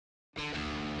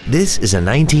This is a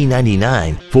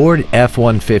 1999 Ford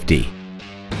F-150.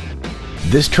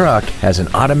 This truck has an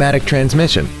automatic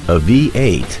transmission, a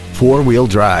V8 four-wheel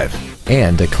drive,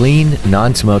 and a clean,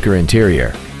 non-smoker interior.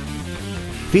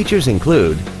 Features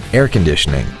include air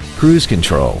conditioning, cruise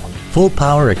control, full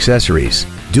power accessories,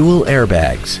 dual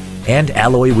airbags, and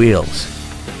alloy wheels.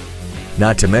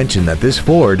 Not to mention that this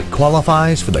Ford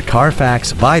qualifies for the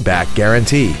Carfax buyback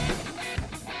guarantee.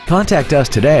 Contact us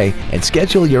today and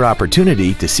schedule your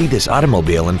opportunity to see this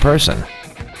automobile in person.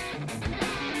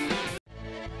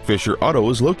 Fisher Auto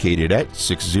is located at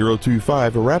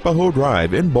 6025 Arapahoe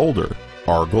Drive in Boulder.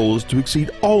 Our goal is to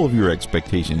exceed all of your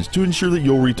expectations to ensure that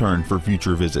you'll return for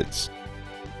future visits.